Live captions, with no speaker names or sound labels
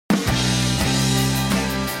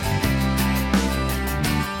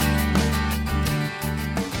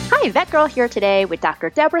Hi, VETGirl here today with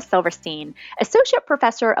Dr. Deborah Silverstein, Associate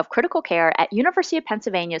Professor of Critical Care at University of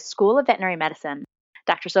Pennsylvania's School of Veterinary Medicine.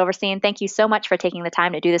 Dr. Silverstein, thank you so much for taking the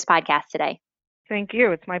time to do this podcast today. Thank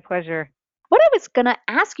you. It's my pleasure. What I was going to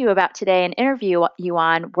ask you about today and interview you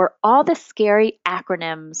on were all the scary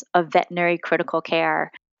acronyms of veterinary critical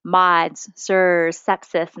care: MODS, SIRS,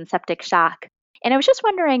 sepsis, and septic shock. And I was just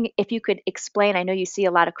wondering if you could explain, I know you see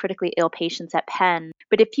a lot of critically ill patients at Penn,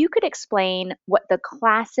 but if you could explain what the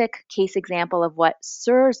classic case example of what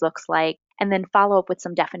SIRS looks like, and then follow up with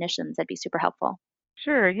some definitions, that'd be super helpful.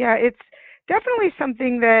 Sure. Yeah, it's definitely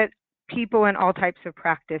something that people in all types of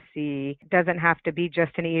practice see. It doesn't have to be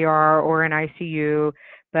just an ER or an ICU,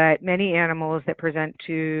 but many animals that present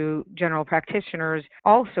to general practitioners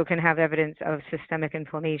also can have evidence of systemic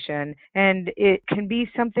inflammation. And it can be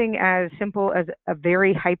something as simple as a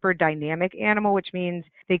very hyperdynamic animal, which means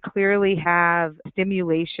they clearly have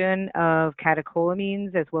stimulation of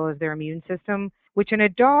catecholamines as well as their immune system, which in a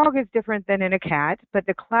dog is different than in a cat. But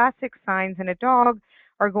the classic signs in a dog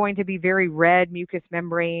are going to be very red mucous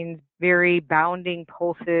membranes, very bounding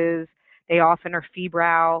pulses. They often are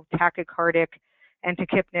febrile, tachycardic, and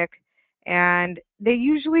tachypnic, and they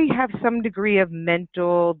usually have some degree of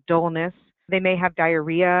mental dullness. They may have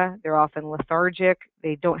diarrhea. They're often lethargic.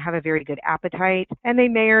 They don't have a very good appetite, and they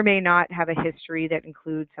may or may not have a history that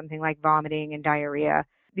includes something like vomiting and diarrhea.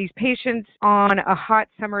 These patients on a hot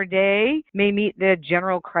summer day may meet the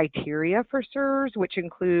general criteria for SIRS, which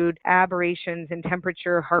include aberrations in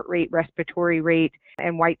temperature, heart rate, respiratory rate,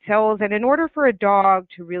 and white cells. And in order for a dog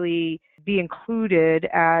to really be included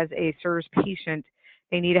as a SIRS patient,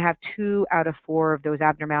 they need to have 2 out of 4 of those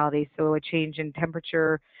abnormalities. So a change in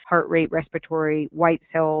temperature, heart rate, respiratory, white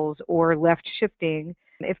cells, or left shifting.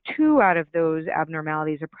 If 2 out of those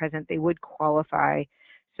abnormalities are present, they would qualify.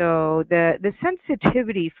 So the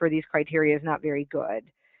sensitivity for these criteria is not very good,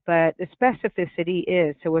 but the specificity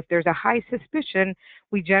is. So if there's a high suspicion,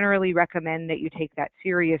 we generally recommend that you take that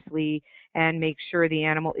seriously and make sure the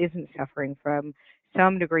animal isn't suffering from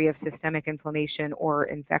some degree of systemic inflammation or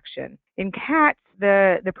infection. In cats,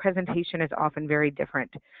 the presentation is often very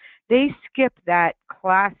different. They skip that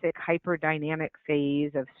classic hyperdynamic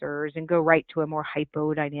phase of SIRS and go right to a more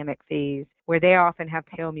hypodynamic phase, where they often have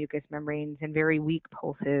pale mucous membranes and very weak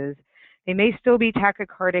pulses. They may still be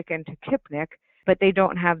tachycardic and tachypnic, but they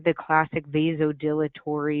don't have the classic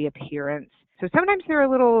vasodilatory appearance. So sometimes they're a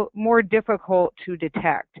little more difficult to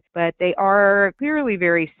detect, but they are clearly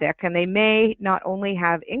very sick, and they may not only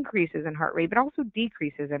have increases in heart rate, but also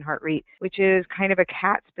decreases in heart rate, which is kind of a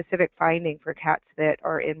cat-specific finding for cats that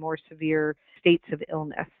are in more severe states of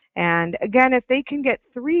illness. And again, if they can get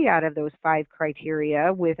 3 out of those 5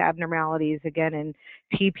 criteria with abnormalities, again, in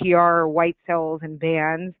TPR, white cells, and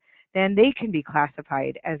bands, then they can be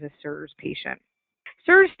classified as a SIRS patient.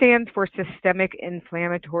 SIRS stands for Systemic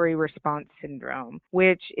Inflammatory Response Syndrome,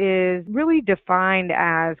 which is really defined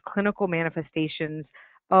as clinical manifestations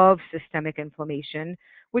of systemic inflammation,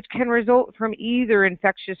 which can result from either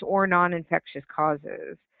infectious or non-infectious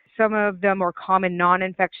causes. Some of the more common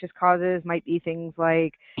non-infectious causes might be things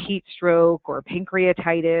like heat stroke or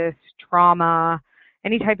pancreatitis, trauma,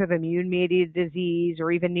 any type of immune-mediated disease,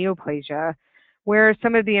 or even neoplasia, where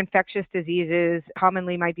some of the infectious diseases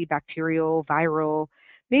commonly might be bacterial, viral,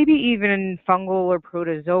 maybe even fungal or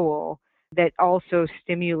protozoal, that also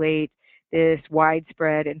stimulate this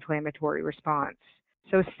widespread inflammatory response.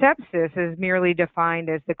 So sepsis is merely defined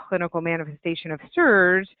as the clinical manifestation of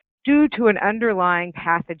SIRS due to an underlying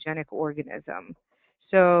pathogenic organism.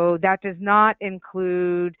 So that does not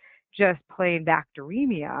include just plain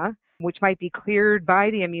bacteremia, which might be cleared by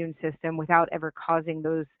the immune system without ever causing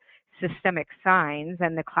those systemic signs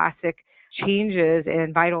and the classic changes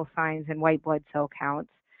in vital signs and white blood cell counts.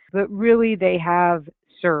 But really, they have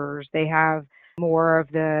SIRS. They have more of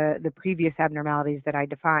the previous abnormalities that I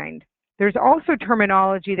defined. There's also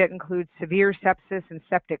terminology that includes severe sepsis and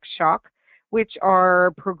septic shock, which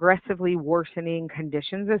are progressively worsening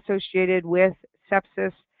conditions associated with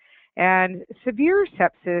sepsis. And severe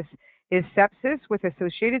sepsis is sepsis with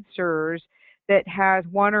associated SIRS that has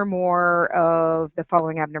 1 or more of the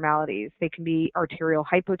following abnormalities. They can be arterial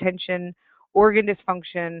hypotension, organ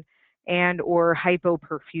dysfunction, and or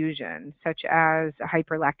hypoperfusion, such as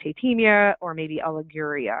hyperlactatemia or maybe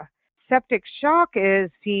oliguria. Septic shock is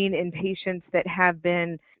seen in patients that have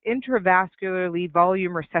been intravascularly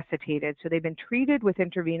volume resuscitated. So they've been treated with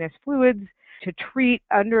intravenous fluids to treat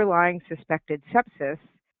underlying suspected sepsis,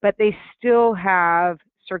 but they still have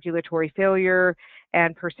circulatory failure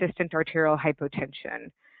and persistent arterial hypotension.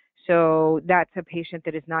 So that's a patient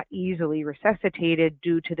that is not easily resuscitated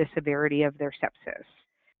due to the severity of their sepsis.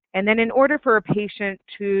 And then in order for a patient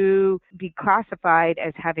to be classified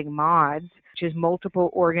as having MODS, which is multiple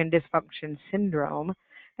organ dysfunction syndrome,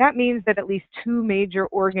 that means that at least two major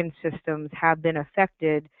organ systems have been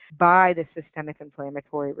affected by the systemic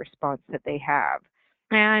inflammatory response that they have.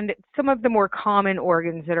 And some of the more common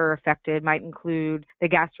organs that are affected might include the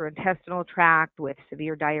gastrointestinal tract with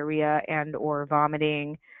severe diarrhea and or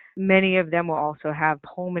vomiting. Many of them will also have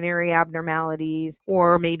pulmonary abnormalities,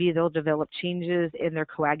 or maybe they'll develop changes in their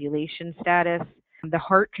coagulation status. The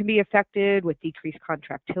heart can be affected with decreased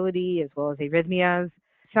contractility as well as arrhythmias.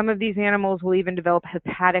 Some of these animals will even develop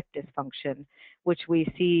hepatic dysfunction, which we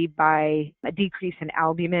see by a decrease in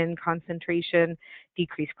albumin concentration,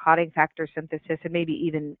 decreased clotting factor synthesis, and maybe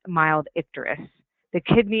even mild icterus. The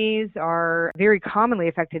kidneys are very commonly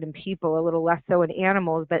affected in people, a little less so in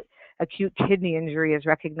animals, but acute kidney injury is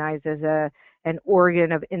recognized as an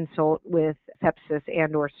organ of insult with sepsis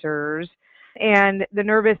and or SIRS. And the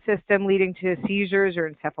nervous system leading to seizures or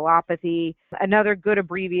encephalopathy. Another good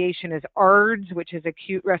abbreviation is ARDS, which is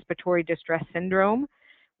acute respiratory distress syndrome,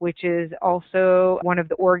 which is also one of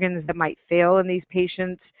the organs that might fail in these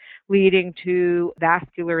patients, leading to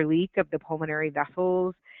vascular leak of the pulmonary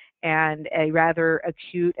vessels and a rather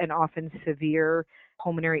acute and often severe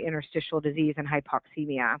pulmonary interstitial disease and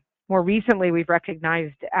hypoxemia. More recently, we've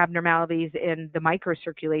recognized abnormalities in the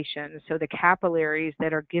microcirculation, so the capillaries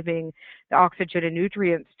that are giving the oxygen and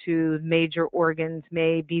nutrients to major organs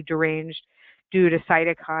may be deranged due to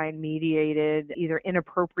cytokine-mediated either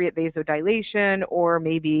inappropriate vasodilation or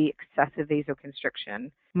maybe excessive vasoconstriction.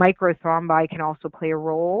 Microthrombi can also play a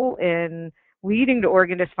role in leading to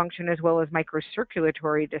organ dysfunction as well as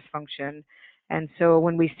microcirculatory dysfunction. And so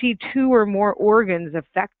when we see two or more organs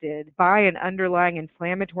affected by an underlying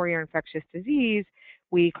inflammatory or infectious disease,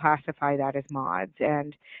 we classify that as MODS.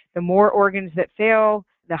 And the more organs that fail,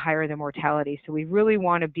 the higher the mortality. So we really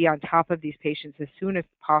want to be on top of these patients as soon as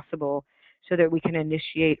possible so that we can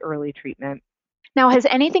initiate early treatment. Now, has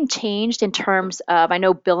anything changed in terms of, I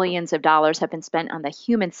know billions of dollars have been spent on the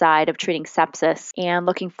human side of treating sepsis and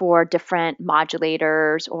looking for different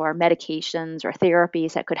modulators or medications or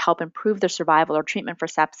therapies that could help improve the survival or treatment for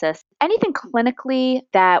sepsis. Anything clinically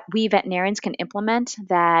that we veterinarians can implement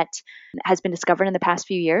that has been discovered in the past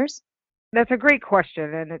few years? That's a great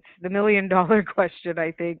question, and it's the million-dollar question,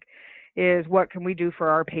 I think, is what can we do for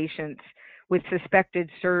our patients with suspected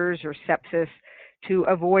SIRS or sepsis to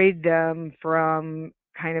avoid them from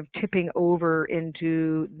kind of tipping over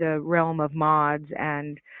into the realm of MODS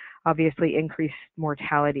and obviously increased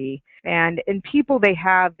mortality. And in people, they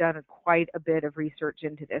have done quite a bit of research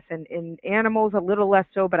into this, and in animals, a little less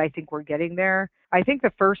so, but I think we're getting there. I think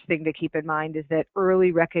the first thing to keep in mind is that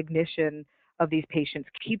early recognition of these patients,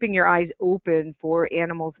 keeping your eyes open for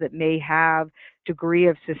animals that may have degree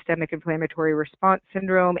of systemic inflammatory response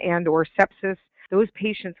syndrome and or sepsis. Those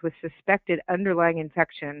patients with suspected underlying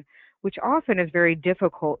infection, which often is very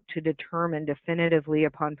difficult to determine definitively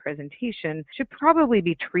upon presentation, should probably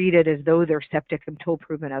be treated as though they're septic until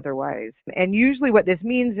proven otherwise. And usually what this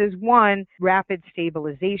means is, one, rapid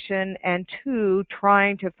stabilization, and two,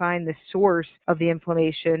 trying to find the source of the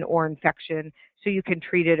inflammation or infection so you can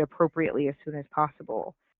treat it appropriately as soon as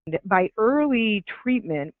possible. And by early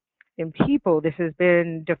treatment in people, this has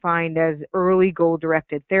been defined as early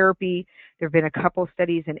goal-directed therapy. There have been a couple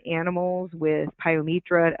studies in animals with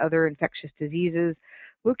pyometra and other infectious diseases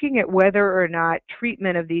looking at whether or not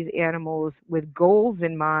treatment of these animals with goals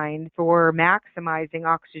in mind for maximizing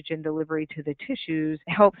oxygen delivery to the tissues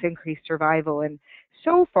helps increase survival. And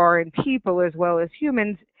so far in people as well as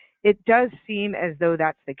humans, it does seem as though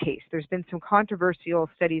that's the case. There's been some controversial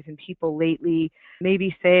studies in people lately,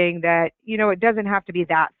 maybe saying that, it doesn't have to be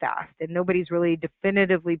that fast. And nobody's really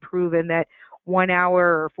definitively proven that 1 hour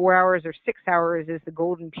or 4 hours or 6 hours is the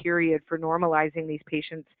golden period for normalizing these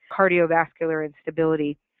patients' cardiovascular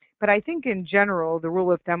instability. But I think in general, the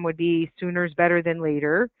rule of thumb would be sooner is better than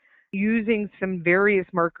later, using some various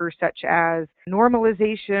markers such as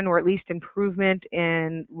normalization or at least improvement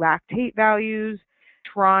in lactate values,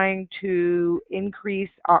 trying to increase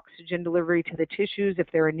oxygen delivery to the tissues. If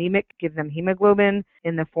they're anemic, give them hemoglobin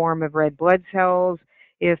in the form of red blood cells.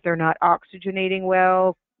 If they're not oxygenating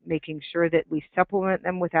well, making sure that we supplement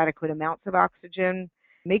them with adequate amounts of oxygen,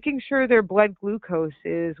 making sure their blood glucose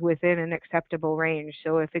is within an acceptable range.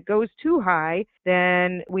 So if it goes too high,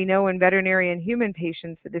 then we know in veterinary and human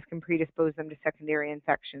patients that this can predispose them to secondary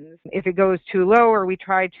infections. If it goes too low or we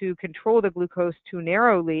try to control the glucose too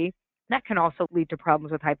narrowly, that can also lead to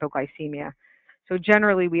problems with hypoglycemia. So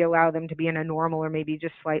generally, we allow them to be in a normal or maybe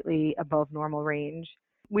just slightly above normal range.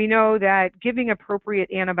 We know that giving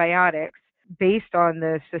appropriate antibiotics based on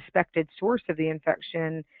the suspected source of the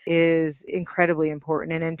infection is incredibly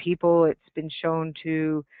important. And in people, it's been shown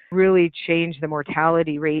to really change the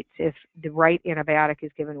mortality rates if the right antibiotic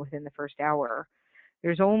is given within the first hour.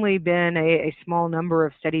 There's only been a small number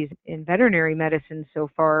of studies in veterinary medicine so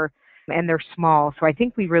far, and they're small. So I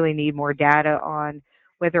think we really need more data on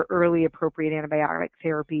whether early appropriate antibiotic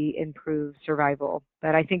therapy improves survival.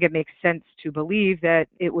 But I think it makes sense to believe that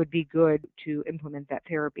it would be good to implement that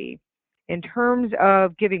therapy. In terms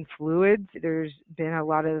of giving fluids, there's been a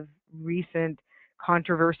lot of recent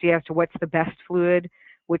controversy as to what's the best fluid,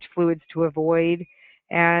 which fluids to avoid.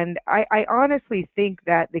 And I honestly think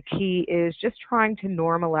that the key is just trying to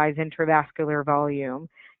normalize intravascular volume.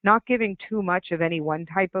 Not giving too much of any one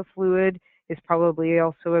type of fluid is probably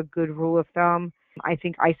also a good rule of thumb. I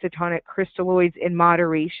think isotonic crystalloids in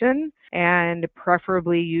moderation and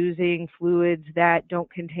preferably using fluids that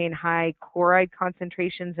don't contain high chloride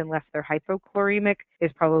concentrations unless they're hypochloremic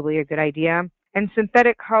is probably a good idea. And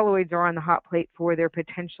synthetic colloids are on the hot plate for their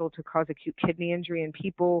potential to cause acute kidney injury in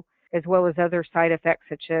people, as well as other side effects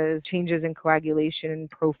such as changes in coagulation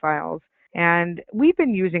profiles. And we've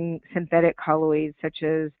been using synthetic colloids such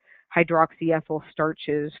as hydroxyethyl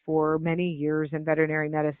starches for many years in veterinary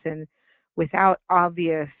medicine without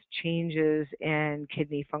obvious changes in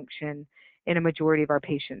kidney function in a majority of our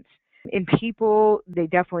patients. In people, they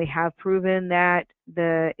definitely have proven that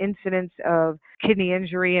the incidence of kidney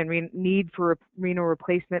injury and need for renal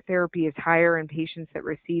replacement therapy is higher in patients that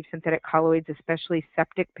receive synthetic colloids, especially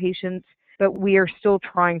septic patients. But we are still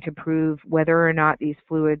trying to prove whether or not these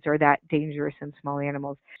fluids are that dangerous in small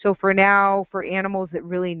animals. So for now, for animals that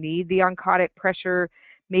really need the oncotic pressure,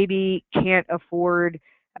 maybe can't afford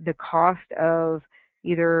the cost of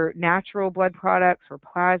either natural blood products or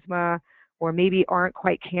plasma, or maybe aren't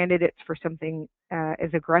quite candidates for something as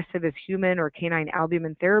aggressive as human or canine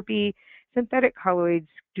albumin therapy, synthetic colloids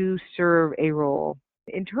do serve a role.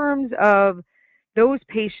 In terms of those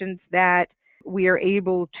patients that we are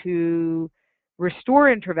able to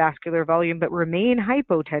restore intravascular volume but remain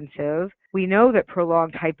hypotensive, we know that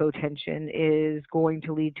prolonged hypotension is going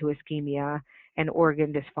to lead to ischemia and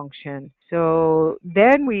organ dysfunction. So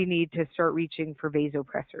then we need to start reaching for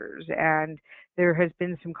vasopressors. And there has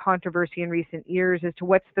been some controversy in recent years as to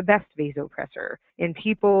what's the best vasopressor. In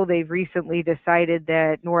people, they've recently decided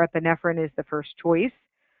that norepinephrine is the first choice,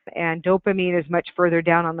 and dopamine is much further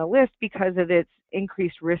down on the list because of its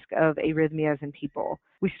increased risk of arrhythmias in people.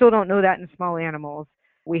 We still don't know that in small animals.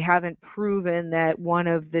 We haven't proven that one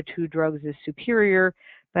of the two drugs is superior,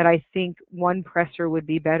 but I think one pressor would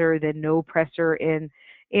be better than no pressor in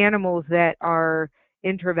animals that are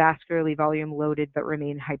intravascularly volume loaded but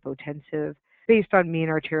remain hypotensive based on mean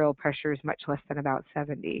arterial pressures much less than about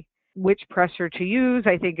 70. Which pressor to use,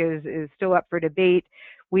 I think, is still up for debate.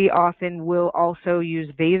 We often will also use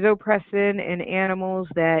vasopressin in animals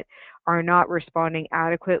that are not responding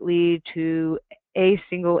adequately to a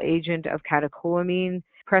single agent of catecholamine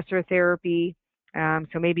pressor therapy.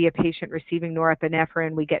 So maybe a patient receiving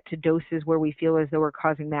norepinephrine, we get to doses where we feel as though we're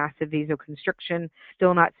causing massive vasoconstriction,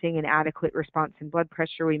 still not seeing an adequate response in blood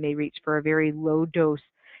pressure. We may reach for a very low dose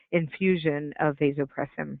infusion of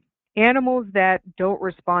vasopressin. Animals that don't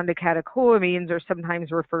respond to catecholamines are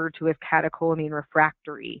sometimes referred to as catecholamine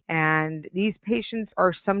refractory, and these patients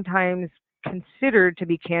are sometimes considered to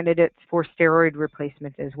be candidates for steroid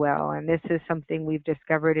replacement as well. And this is something we've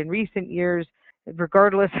discovered in recent years.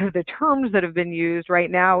 Regardless of the terms that have been used, right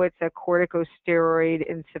now it's a corticosteroid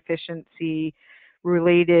insufficiency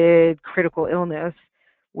related critical illness,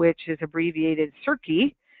 which is abbreviated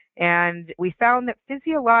CIRCI. And we found that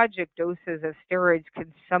physiologic doses of steroids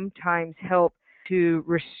can sometimes help to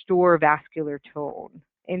restore vascular tone.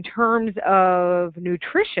 In terms of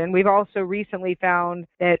nutrition, we've also recently found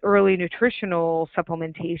that early nutritional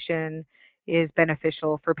supplementation is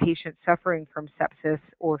beneficial for patients suffering from sepsis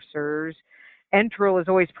or SIRS. Enteral is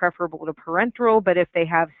always preferable to parenteral, but if they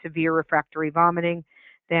have severe refractory vomiting,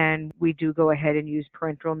 then we do go ahead and use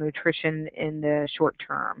parenteral nutrition in the short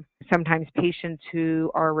term. Sometimes patients who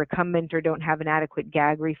are recumbent or don't have an adequate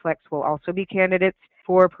gag reflex will also be candidates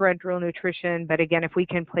for parenteral nutrition. But again, if we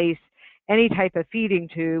can place any type of feeding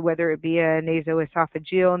tube, whether it be a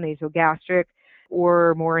nasoesophageal, nasogastric,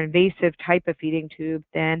 or more invasive type of feeding tube,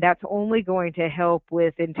 then that's only going to help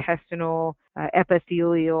with intestinal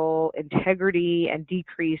epithelial integrity and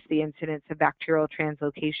decrease the incidence of bacterial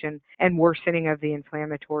translocation and worsening of the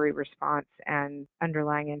inflammatory response and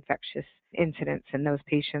underlying infectious incidents in those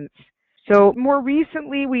patients. So more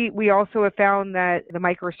recently, we also have found that the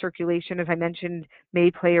microcirculation, as I mentioned,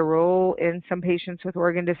 may play a role in some patients with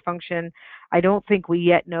organ dysfunction. I don't think we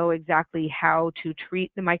yet know exactly how to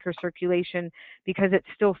treat the microcirculation because it's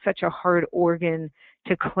still such a hard organ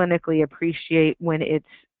to clinically appreciate when it's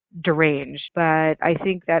deranged. But I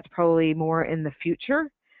think that's probably more in the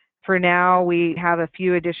future. For now, we have a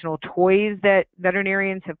few additional toys that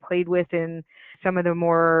veterinarians have played with in some of the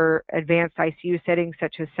more advanced ICU settings,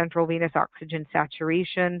 such as central venous oxygen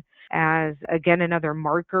saturation, as again another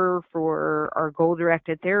marker for our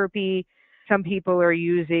goal-directed therapy. Some people are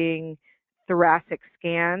using thoracic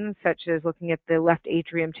scans, such as looking at the left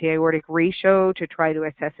atrium to aortic ratio to try to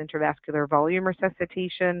assess intravascular volume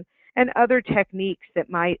resuscitation, and other techniques that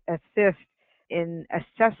might assist in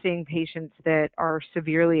assessing patients that are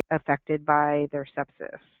severely affected by their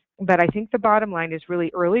sepsis. But I think the bottom line is really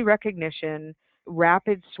early recognition,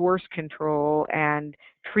 rapid source control, and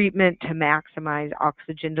treatment to maximize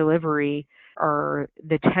oxygen delivery are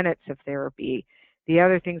the tenets of therapy. The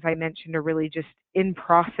other things I mentioned are really just in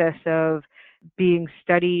process of being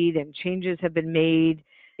studied, and changes have been made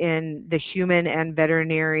in the human and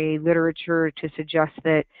veterinary literature to suggest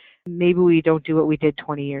that maybe we don't do what we did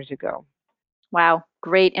 20 years ago. Wow,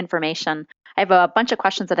 great information. I have a bunch of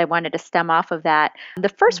questions that I wanted to stem off of that. The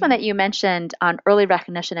first one that you mentioned on early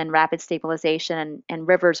recognition and rapid stabilization, and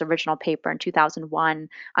Rivers' original paper in 2001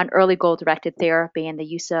 on early goal-directed therapy and the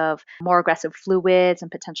use of more aggressive fluids and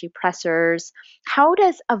potentially pressors. How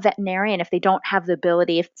does a veterinarian, if they don't have the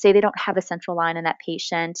ability, if say they don't have a central line in that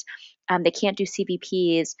patient, they can't do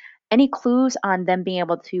CVPs, any clues on them being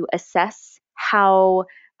able to assess how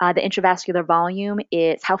the intravascular volume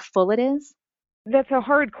is, how full it is? That's a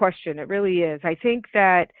hard question. It really is. I think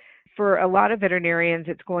that for a lot of veterinarians,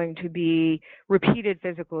 it's going to be repeated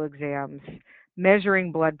physical exams,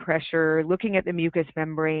 measuring blood pressure, looking at the mucous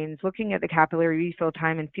membranes, looking at the capillary refill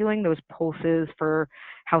time, and feeling those pulses for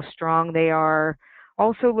how strong they are.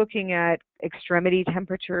 Also looking at extremity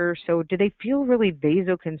temperature. So do they feel really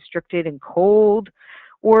vasoconstricted and cold,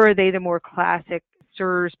 or are they the more classic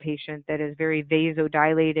SIRS patient that is very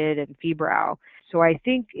vasodilated and febrile? So I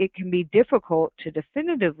think it can be difficult to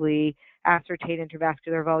definitively ascertain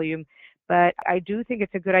intravascular volume, but I do think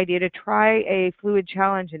it's a good idea to try a fluid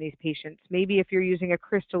challenge in these patients. Maybe if you're using a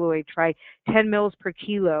crystalloid, try 10 mils per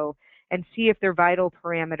kilo and see if their vital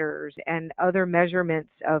parameters and other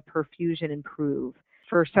measurements of perfusion improve.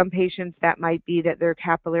 For some patients, that might be that their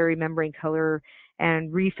capillary membrane color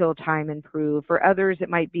and refill time improve. For others, it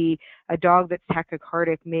might be a dog that's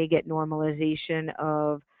tachycardic may get normalization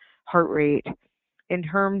of heart rate. In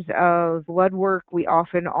terms of blood work, we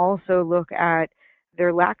often also look at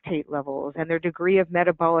their lactate levels and their degree of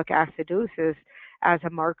metabolic acidosis as a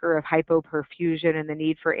marker of hypoperfusion and the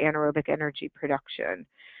need for anaerobic energy production.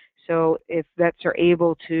 So if vets are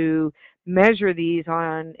able to measure these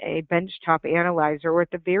on a benchtop analyzer, or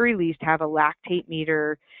at the very least have a lactate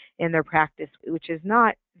meter in their practice, which is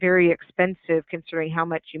not very expensive considering how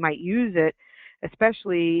much you might use it,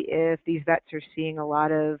 especially if these vets are seeing a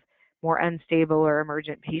lot of more unstable or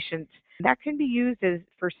emergent patients. That can be used as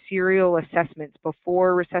for serial assessments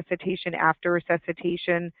before resuscitation, after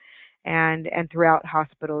resuscitation, and throughout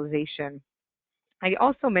hospitalization. I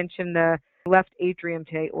also mentioned the left atrium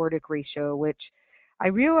to aortic ratio, which I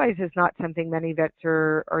realize is not something many vets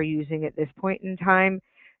are using at this point in time.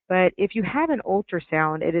 But if you have an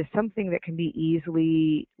ultrasound, it is something that can be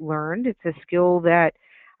easily learned. It's a skill that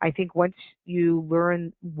I think once you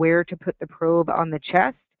learn where to put the probe on the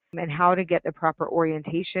chest and how to get the proper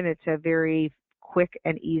orientation, it's a very quick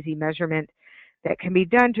and easy measurement that can be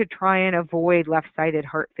done to try and avoid left-sided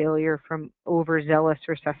heart failure from overzealous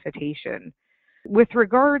resuscitation. With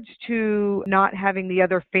regards to not having the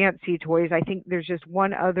other fancy toys, I think there's just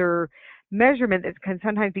one other measurement that can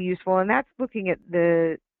sometimes be useful, and that's looking at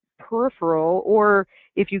the peripheral, or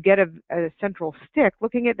if you get a central stick,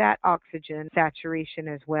 looking at that oxygen saturation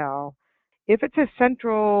as well. If it's a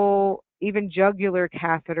central, even jugular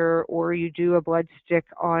catheter, or you do a blood stick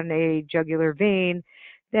on a jugular vein,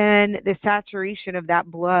 then the saturation of that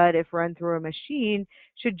blood, if run through a machine,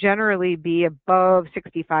 should generally be above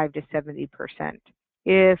 65 to 70%.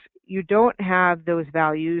 If you don't have those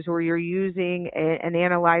values, or you're using an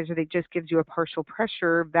analyzer that just gives you a partial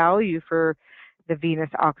pressure value for the venous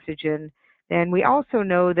oxygen, then we also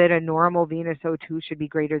know that a normal venous O2 should be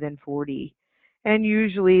greater than 40 and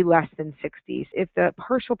usually less than 60. If the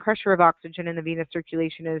partial pressure of oxygen in the venous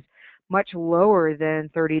circulation is much lower than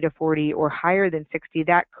 30 to 40 or higher than 60,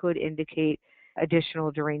 that could indicate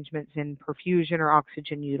additional derangements in perfusion or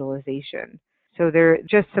oxygen utilization. So there are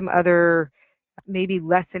just some other maybe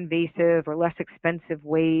less invasive or less expensive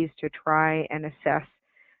ways to try and assess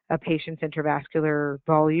a patient's intravascular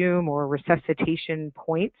volume or resuscitation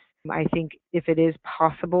points. I think if it is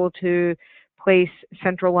possible to place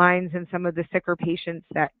central lines in some of the sicker patients,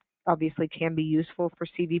 that obviously can be useful for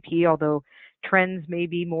CVP, although trends may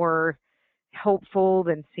be more helpful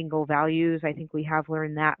than single values. I think we have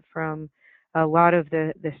learned that from a lot of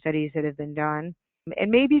the studies that have been done.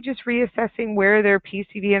 And maybe just reassessing where their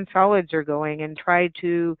PCV and solids are going and try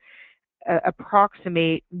to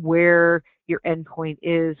approximate where your endpoint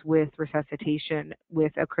is with resuscitation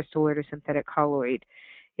with a crystalloid or synthetic colloid.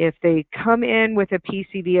 If they come in with a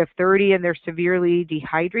PCV of 30 and they're severely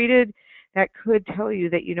dehydrated, that could tell you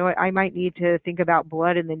that, you know what, I might need to think about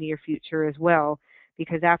blood in the near future as well,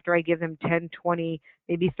 because after I give them 10, 20,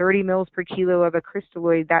 maybe 30 mils per kilo of a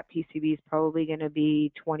crystalloid, that PCV is probably going to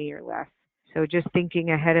be 20 or less. So just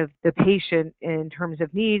thinking ahead of the patient in terms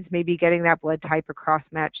of needs, maybe getting that blood type across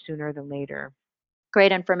match sooner than later.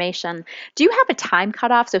 Great information. Do you have a time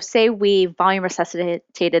cutoff? So say we volume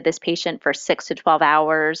resuscitated this patient for 6 to 12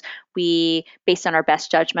 hours. We, based on our best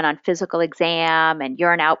judgment on physical exam and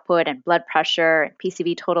urine output and blood pressure and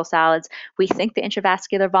PCV total solids, we think the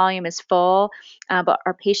intravascular volume is full, but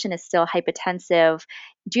our patient is still hypotensive.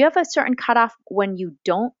 Do you have a certain cutoff when you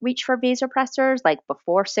don't reach for vasopressors, like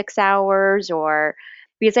before 6 hours, or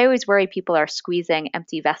because I always worry people are squeezing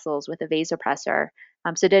empty vessels with a vasopressor.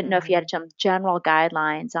 So didn't know if you had some general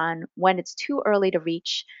guidelines on when it's too early to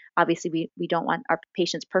reach. Obviously, we don't want our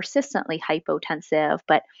patients persistently hypotensive,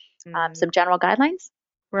 but some general guidelines?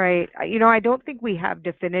 Right. I don't think we have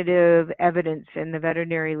definitive evidence in the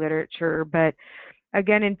veterinary literature, but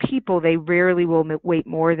again, in people, they rarely will wait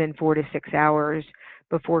more than 4 to 6 hours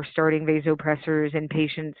before starting vasopressors in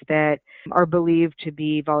patients that are believed to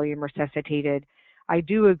be volume resuscitated. I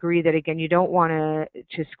do agree that, again, you don't want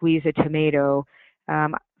to squeeze a tomato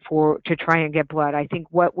to try and get blood. I think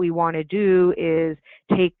what we want to do is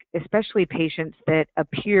take, especially patients that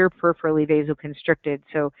appear peripherally vasoconstricted,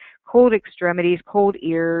 so cold extremities, cold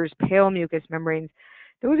ears, pale mucous membranes.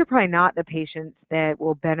 Those are probably not the patients that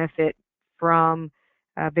will benefit from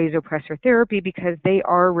vasopressor therapy because they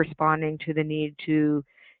are responding to the need to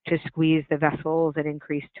squeeze the vessels and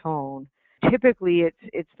increase tone. Typically,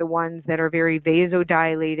 it's the ones that are very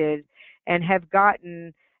vasodilated and have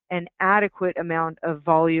gotten an adequate amount of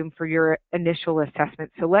volume for your initial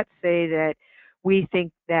assessment. So let's say that we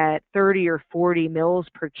think that 30 or 40 mils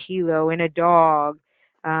per kilo in a dog,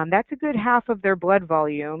 that's a good half of their blood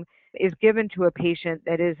volume, is given to a patient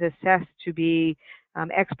that is assessed to be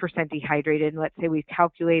X% dehydrated. And let's say we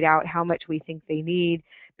calculate out how much we think they need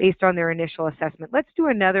based on their initial assessment. Let's do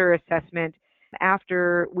another assessment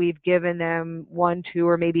after we've given them 1, 2,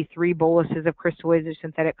 or maybe 3 boluses of crystalloids or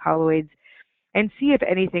synthetic colloids and see if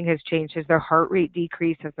anything has changed. Has their heart rate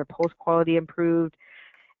decreased? Has their pulse quality improved?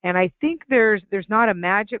 And I think there's not a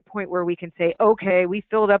magic point where we can say, okay, we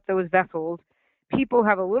filled up those vessels. People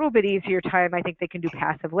have a little bit easier time. I think they can do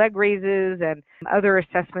passive leg raises and other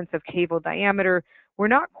assessments of caval diameter. We're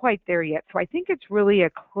not quite there yet. So I think it's really a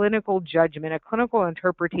clinical judgment, a clinical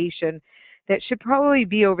interpretation that should probably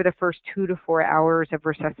be over the first 2 to 4 hours of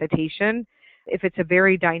resuscitation. If it's a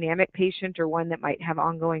very dynamic patient or one that might have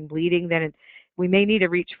ongoing bleeding, then we may need to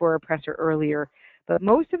reach for a pressor earlier. But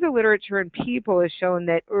most of the literature in people has shown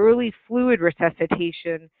that early fluid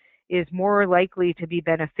resuscitation is more likely to be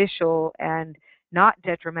beneficial and not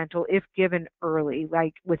detrimental if given early,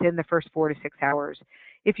 like within the first 4 to 6 hours.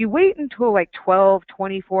 If you wait until like 12,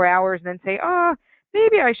 24 hours and then say,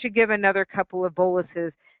 maybe I should give another couple of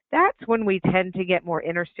boluses, that's when we tend to get more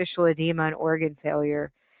interstitial edema and organ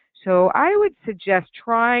failure. So I would suggest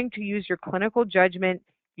trying to use your clinical judgment,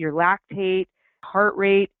 your lactate, heart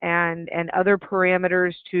rate, and other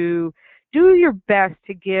parameters to do your best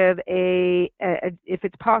to give if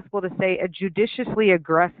it's possible to say, a judiciously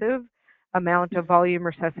aggressive amount of volume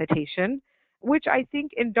resuscitation, which I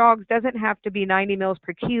think in dogs doesn't have to be 90 mils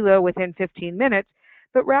per kilo within 15 minutes,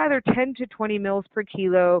 but rather 10 to 20 mils per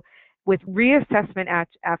kilo with reassessment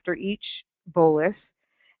after each bolus.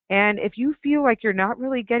 And if you feel like you're not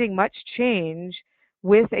really getting much change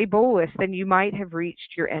with a bolus, then you might have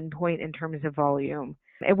reached your endpoint in terms of volume,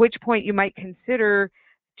 at which point you might consider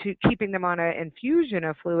keeping them on an infusion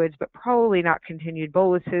of fluids, but probably not continued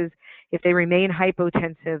boluses. If they remain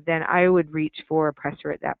hypotensive, then I would reach for a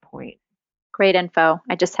pressor at that point. Great info.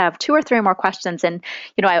 I just have two or three more questions. And,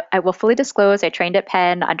 I will fully disclose I trained at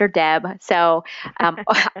Penn under Deb. So I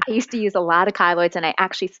used to use a lot of colloids, and I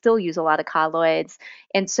actually still use a lot of colloids.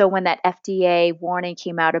 And so when that FDA warning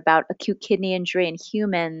came out about acute kidney injury in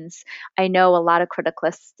humans, I know a lot of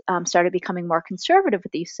criticalists started becoming more conservative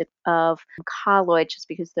with the use of colloids just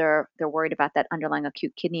because they're worried about that underlying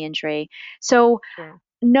acute kidney injury. So Sure.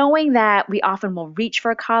 knowing that we often will reach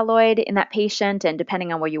for a colloid in that patient, and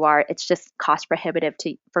depending on where you are, it's just cost prohibitive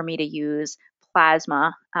for me to use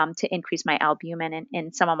plasma to increase my albumin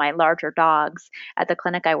in some of my larger dogs at the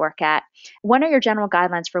clinic I work at. What are your general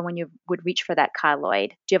guidelines for when you would reach for that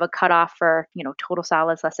colloid? Do you have a cutoff for, total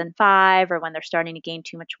solids less than 5, or when they're starting to gain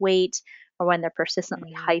too much weight, or when they're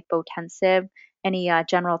persistently Mm. hypotensive? Any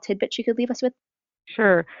general tidbits you could leave us with?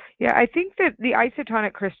 Sure. Yeah, I think that the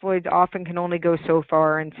isotonic crystalloids often can only go so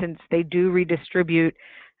far, and since they do redistribute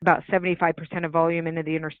about 75% of volume into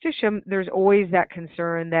the interstitium, there's always that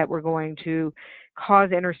concern that we're going to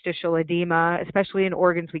cause interstitial edema, especially in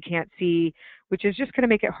organs we can't see, which is just going to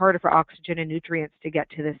make it harder for oxygen and nutrients to get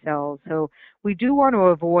to the cells. So we do want to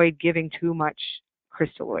avoid giving too much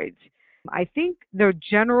crystalloids. I think the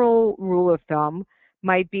general rule of thumb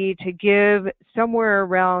might be to give somewhere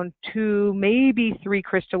around 2, maybe 3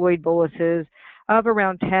 crystalloid boluses of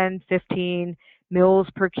around 10, 15 mils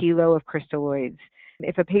per kilo of crystalloids.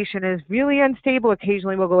 If a patient is really unstable,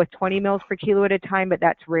 occasionally we'll go with 20 mils per kilo at a time, but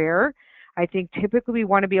that's rare. I think typically we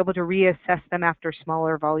want to be able to reassess them after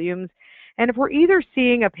smaller volumes. And if we're either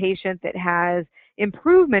seeing a patient that has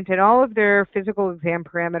improvement in all of their physical exam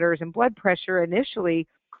parameters and blood pressure initially,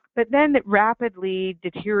 but then it rapidly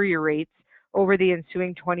deteriorates over the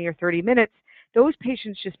ensuing 20 or 30 minutes, those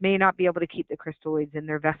patients just may not be able to keep the crystalloids in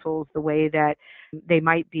their vessels the way that they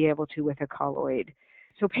might be able to with a colloid.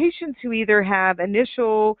 So patients who either have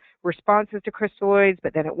initial responses to crystalloids,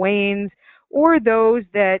 but then it wanes, or those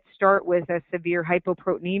that start with a severe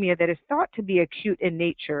hypoproteinemia that is thought to be acute in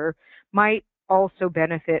nature, might also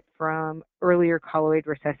benefit from earlier colloid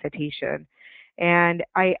resuscitation. And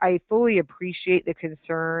I fully appreciate the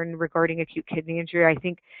concern regarding acute kidney injury. I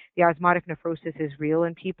think the osmotic nephrosis is real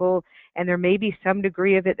in people, and there may be some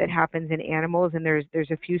degree of it that happens in animals, and there's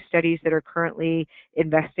a few studies that are currently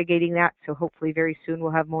investigating that, so hopefully very soon we'll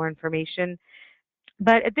have more information.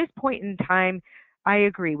 But at this point in time, I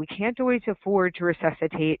agree. We can't always afford to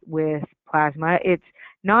resuscitate with plasma. It's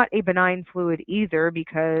not a benign fluid either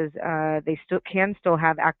because they still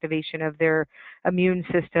have activation of their immune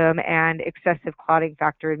system and excessive clotting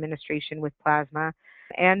factor administration with plasma.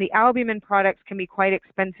 And the albumin products can be quite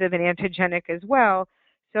expensive and antigenic as well.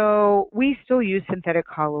 So we still use synthetic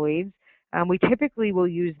colloids. We typically will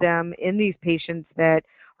use them in these patients that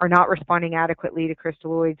are not responding adequately to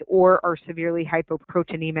crystalloids or are severely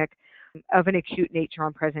hypoproteinemic of an acute nature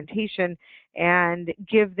on presentation, and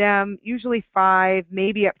give them usually 5,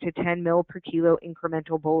 maybe up to 10 mil per kilo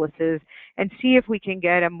incremental boluses and see if we can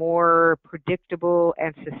get a more predictable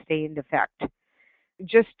and sustained effect.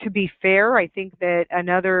 Just to be fair, I think that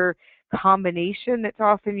another combination that's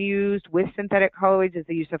often used with synthetic colloids is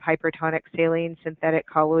the use of hypertonic saline synthetic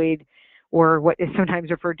colloid, or what is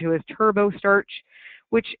sometimes referred to as turbo starch,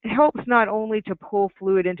 which helps not only to pull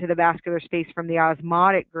fluid into the vascular space from the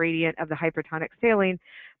osmotic gradient of the hypertonic saline,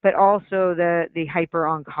 but also the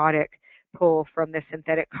hyperoncotic pull from the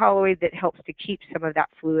synthetic colloid that helps to keep some of that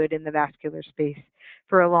fluid in the vascular space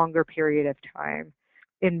for a longer period of time.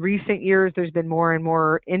 In recent years, there's been more and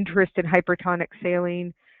more interest in hypertonic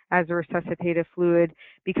saline as a resuscitative fluid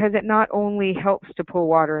because it not only helps to pull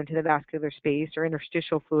water into the vascular space or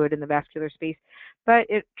interstitial fluid in the vascular space, but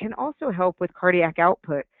it can also help with cardiac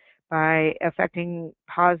output by affecting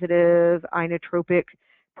positive inotropic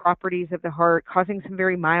properties of the heart, causing some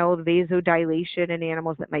very mild vasodilation in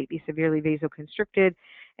animals that might be severely vasoconstricted,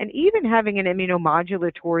 and even having an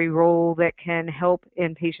immunomodulatory role that can help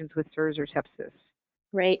in patients with SIRS or sepsis.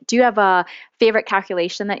 Right. Do you have a favorite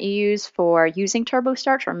calculation that you use for using turbo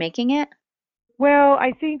starch or making it? Well,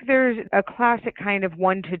 I think there's a classic kind of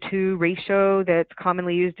 1-to-2 ratio that's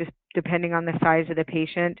commonly used depending on the size of the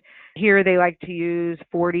patient. Here they like to use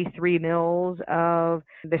 43 mils of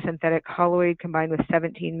the synthetic colloid combined with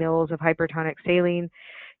 17 mils of hypertonic saline.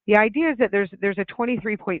 The idea is that there's a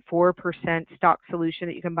 23.4% stock solution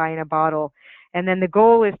that you can buy in a bottle, and then the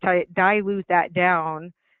goal is to dilute that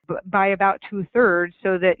down by about 2/3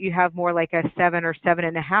 so that you have more like a 7 or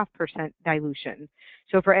 7.5% dilution.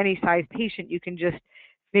 So for any size patient, you can just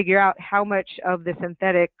figure out how much of the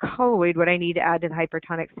synthetic colloid would I need to add to the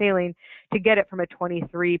hypertonic saline to get it from a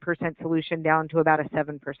 23% solution down to about a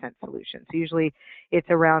 7% solution. So usually it's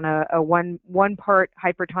around a one part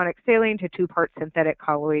hypertonic saline to 2-part synthetic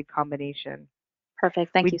colloid combination.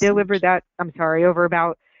 Perfect. Thank We you so deliver much. that, over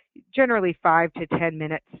about generally 5 to 10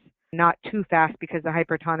 minutes, not too fast because the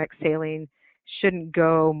hypertonic saline shouldn't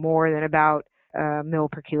go more than about a mil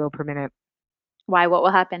per kilo per minute. Why? What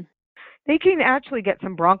will happen? They can actually get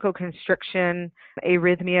some bronchoconstriction,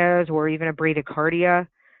 arrhythmias, or even a bradycardia,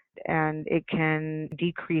 and it can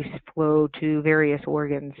decrease flow to various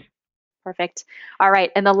organs. Perfect. All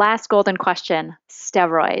right. And the last golden question,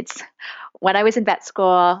 steroids. When I was in vet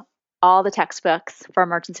school, all the textbooks for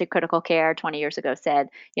emergency critical care 20 years ago said,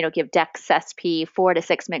 give DACVECC 4 to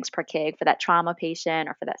 6 mg per kg for that trauma patient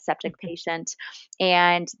or for that septic patient.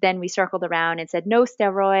 And then we circled around and said no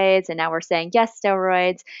steroids. And now we're saying yes,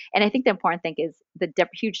 steroids. And I think the important thing is the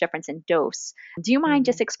huge difference in dose. Do you mind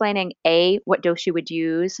just explaining A, what dose you would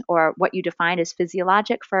use or what you define as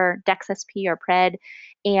physiologic for DACVECC or PRED?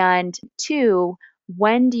 And 2,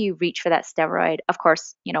 when do you reach for that steroid? Of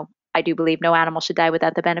course, I do believe no animal should die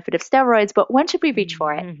without the benefit of steroids, but when should we reach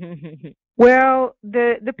for it? Well,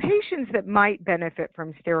 the patients that might benefit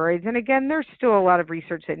from steroids, and again, there's still a lot of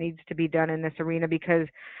research that needs to be done in this arena because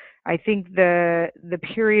I think the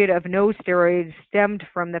period of no steroids stemmed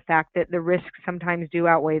from the fact that the risks sometimes do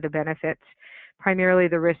outweigh the benefits, primarily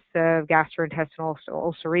the risks of gastrointestinal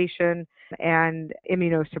ulceration and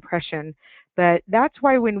immunosuppression. But that's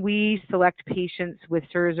why when we select patients with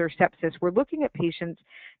SIRS or sepsis, we're looking at patients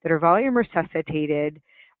that are volume resuscitated,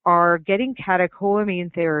 are getting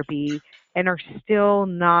catecholamine therapy, and are still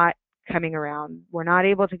not coming around. We're not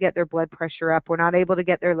able to get their blood pressure up. We're not able to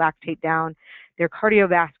get their lactate down. Their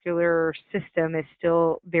cardiovascular system is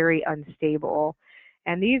still very unstable.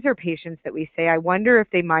 And these are patients that we say, I wonder if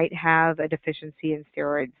they might have a deficiency in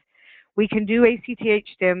steroids. We can do ACTH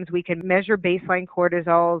stims. We can measure baseline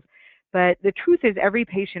cortisols. But the truth is every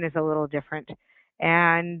patient is a little different.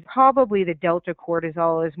 And probably the delta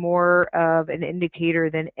cortisol is more of an indicator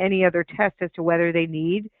than any other test as to whether they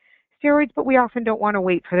need steroids, but we often don't want to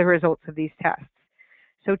wait for the results of these tests.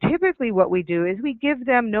 So typically what we do is we give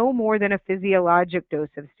them no more than a physiologic dose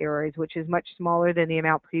of steroids, which is much smaller than the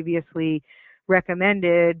amount previously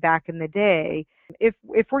recommended back in the day. If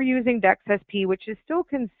we're using DACVECC, which is still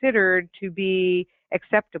considered to be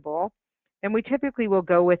acceptable, then we typically will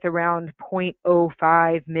go with around 0.05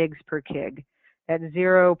 mg per kg. That's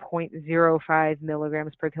 0.05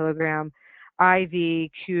 milligrams per kilogram IV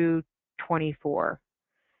Q24.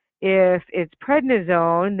 If it's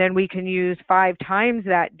prednisone, then we can use 5 times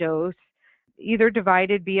that dose, either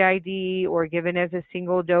divided BID or given as a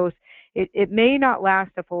single dose. It may not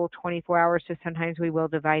last a full 24 hours, so sometimes we will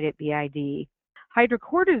divide it BID.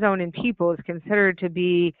 Hydrocortisone in people is considered to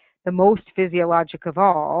be the most physiologic of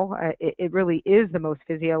all. It really is the most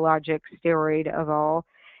physiologic steroid of all.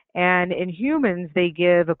 And in humans, they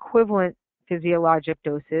give equivalent physiologic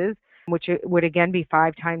doses, which would again be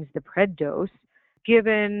 5 times the PRED dose,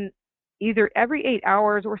 given either every 8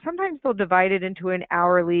 hours, or sometimes they'll divide it into an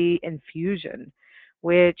hourly infusion,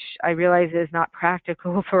 which I realize is not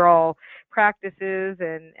practical for all practices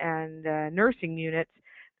and nursing units,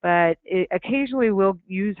 but occasionally we'll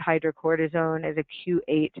use hydrocortisone as a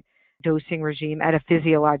Q8 dosing regime at a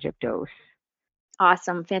physiologic dose.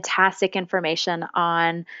 Awesome. Fantastic information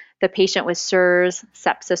on the patient with SIRS,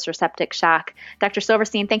 sepsis, or septic shock. Dr.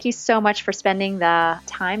 Silverstein, thank you so much for spending the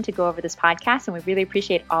time to go over this podcast, and we really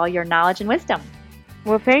appreciate all your knowledge and wisdom.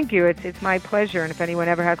 Well, thank you. It's my pleasure, and if anyone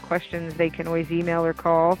ever has questions, they can always email or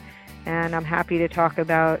call, and I'm happy to talk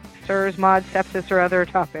about SIRS, MOD, sepsis, or other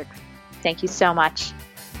topics. Thank you so much.